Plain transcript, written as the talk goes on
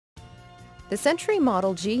The Century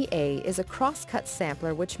Model GA is a cross-cut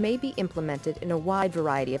sampler which may be implemented in a wide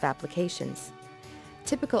variety of applications.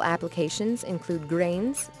 Typical applications include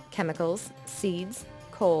grains, chemicals, seeds,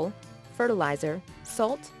 coal, fertilizer,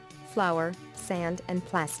 salt, flour, sand, and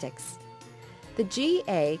plastics. The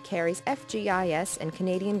GA carries FGIS and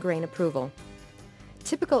Canadian grain approval.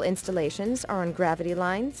 Typical installations are on gravity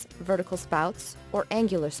lines, vertical spouts, or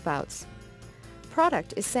angular spouts.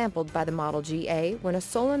 Product is sampled by the Model GA when a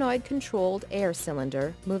solenoid-controlled air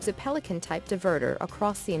cylinder moves a Pelican-type diverter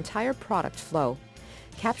across the entire product flow,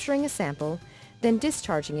 capturing a sample, then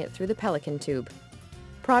discharging it through the Pelican tube.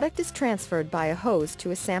 Product is transferred by a hose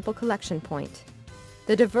to a sample collection point.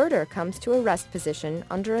 The diverter comes to a rest position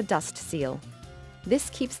under a dust seal. This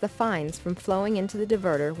keeps the fines from flowing into the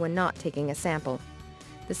diverter when not taking a sample.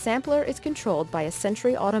 The sampler is controlled by a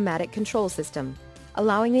Century automatic control system,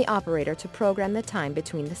 allowing the operator to program the time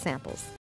between the samples.